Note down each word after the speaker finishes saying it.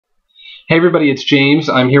Hey everybody, it's James.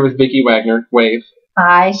 I'm here with Vicki Wagner. Wave.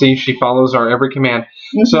 Hi. See, she follows our every command.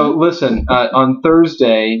 So listen, on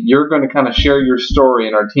Thursday, you're going to kind of share your story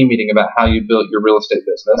in our team meeting about how you built your real estate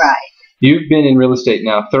business. Right. You've been in real estate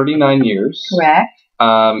now 39 years. Correct.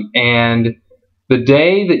 And the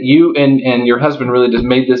day that you and your husband really just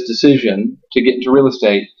made this decision to get into real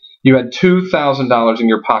estate, you had $2,000 in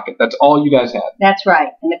your pocket. That's all you guys had. That's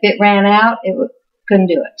right. And if it ran out, couldn't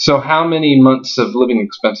do it. So how many months of living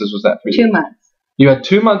expenses was that for you? 2 months. You had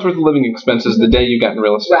 2 months worth of living expenses the day you got in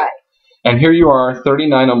real estate. Right. And here you are,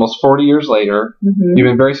 39, almost 40 years later. You've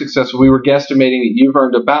been very successful. We were guesstimating that you've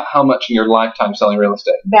earned about how much in your lifetime selling real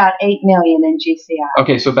estate? About $8 million in GCI.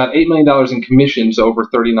 Okay, so about $8 million in commissions over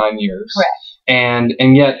 39 years. Correct.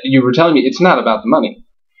 And yet you were telling me it's not about the money.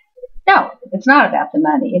 No, it's not about the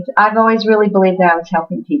money. I've always really believed that I was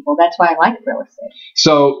helping people. That's why I like real estate.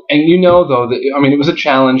 So, and you know, though, that it was a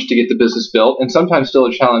challenge to get the business built and sometimes still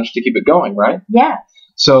a challenge to keep it going, right? Yes.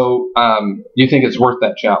 So you think it's worth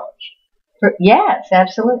that challenge? Yes,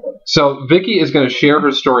 absolutely. So Vicki is going to share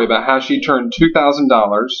her story about how she turned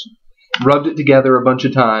 $2,000, rubbed it together a bunch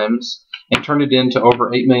of times, and turned it into over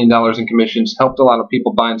 $8 million in commissions, helped a lot of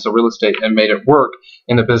people buy and sell real estate, and made it work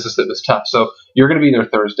in a business that was tough. So you're going to be there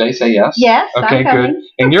Thursday. Say yes. Yes, okay, I'm coming. Good.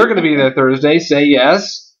 And you're going to be there Thursday. Say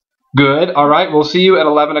yes. Good. All right. We'll see you at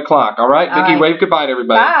 11 o'clock. All right. Vicki, wave goodbye to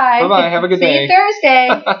everybody. Bye. Bye-bye. Have a good day. See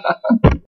you Thursday.